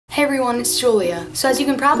Hey everyone, it's Julia. So as you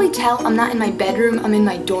can probably tell, I'm not in my bedroom, I'm in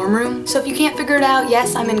my dorm room. So if you can't figure it out,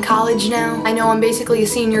 yes, I'm in college now. I know I'm basically a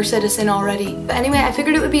senior citizen already. But anyway, I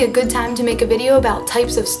figured it would be a good time to make a video about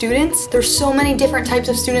types of students. There's so many different types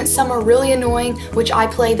of students. Some are really annoying, which I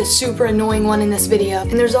play the super annoying one in this video.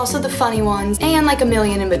 And there's also the funny ones, and like a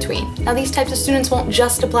million in between. Now these types of students won't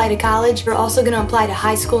just apply to college, they're also gonna apply to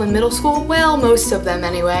high school and middle school. Well, most of them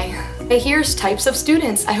anyway. Hey, here's types of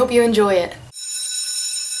students. I hope you enjoy it.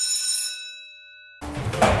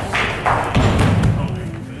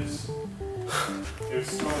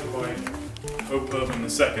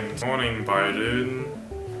 Second morning, Byron.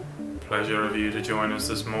 Pleasure of you to join us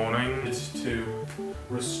this morning. It's to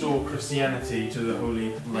restore Christianity to the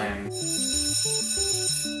Holy Land.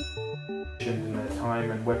 In their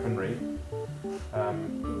time and weaponry.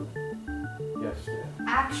 Yes.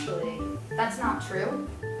 Actually, that's not true.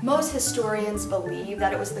 Most historians believe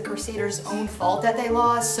that it was the Crusaders' own fault that they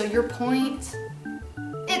lost, so your point,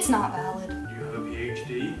 it's not valid. You have a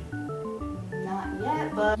PhD? Not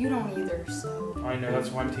yet, but you don't either, so... I know, that's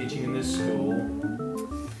why I'm teaching in this school.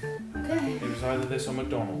 Okay. It was either this or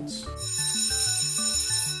McDonald's.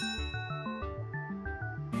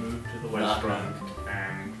 Moved to the West Front,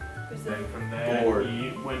 and then from there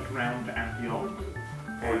he went round to Antioch.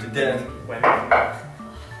 Bored to death. Went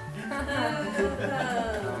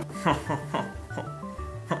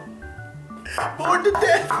Bored to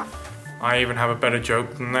death! I even have a better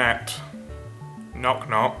joke than that. Knock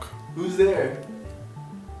knock. Who's there?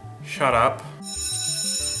 Shut up.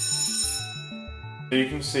 So you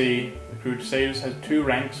can see the Crusaders had two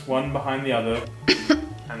ranks, one behind the other,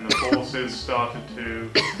 and the forces started to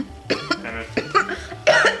penetrate.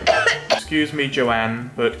 Excuse me,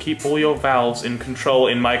 Joanne, but keep all your valves in control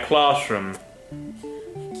in my classroom. I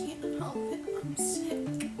can't help it, I'm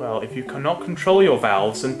sick. Well, if you cannot control your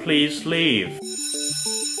valves, then please leave.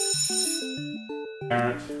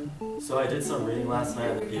 Garrett. So I did some reading last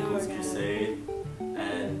night on the People's Crusade,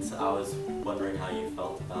 and I was wondering how you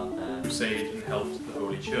felt about that. Crusade and helped the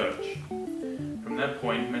Holy Church. From that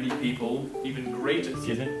point, many people, even greater...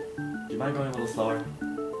 Excuse me? Do you mind going a little slower?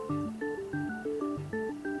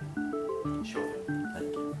 Sure thing. Thank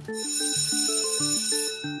you.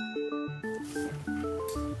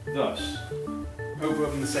 Thus, Pope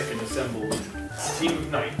Urban II assembled a team of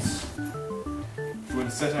knights who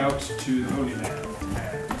would set out to the Holy Land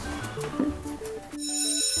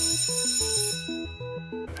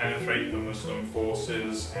and penetrate the Muslim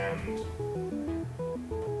forces and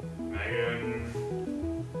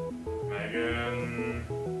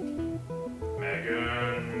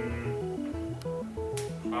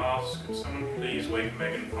Class, could someone please wake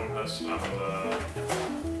Megan from her slumber?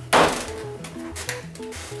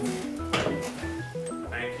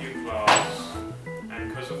 Thank you, class. And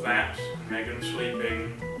because of that, Megan's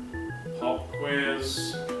sleeping. Pop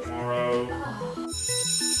quiz tomorrow.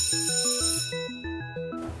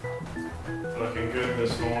 Looking good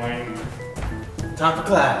this morning. Time for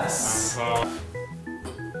class. Oh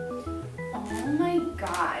my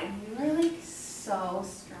god, you are like so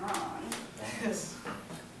strong. Yes.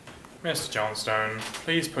 Mr. Johnstone,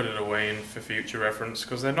 please put it away for future reference,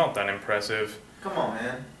 because they're not that impressive. Come on,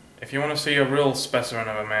 man. If you want to see a real specimen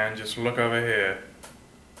of a man, just look over here.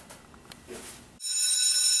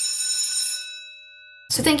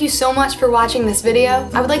 So thank you so much for watching this video.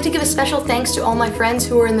 I would like to give a special thanks to all my friends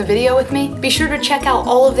who were in the video with me. Be sure to check out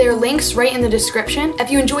all of their links right in the description.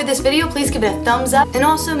 If you enjoyed this video, please give it a thumbs up. And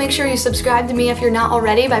also make sure you subscribe to me if you're not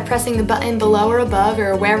already by pressing the button below or above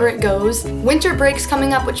or wherever it goes. Winter break's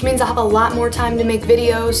coming up, which means I'll have a lot more time to make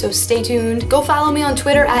videos, so stay tuned. Go follow me on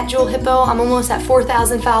Twitter at JewelHippo. I'm almost at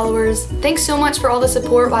 4,000 followers. Thanks so much for all the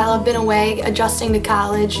support while I've been away adjusting to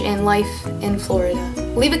college and life in Florida.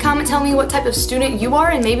 Leave a comment telling me what type of student you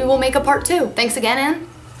are and maybe we'll make a part 2. Thanks again and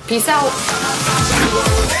peace out.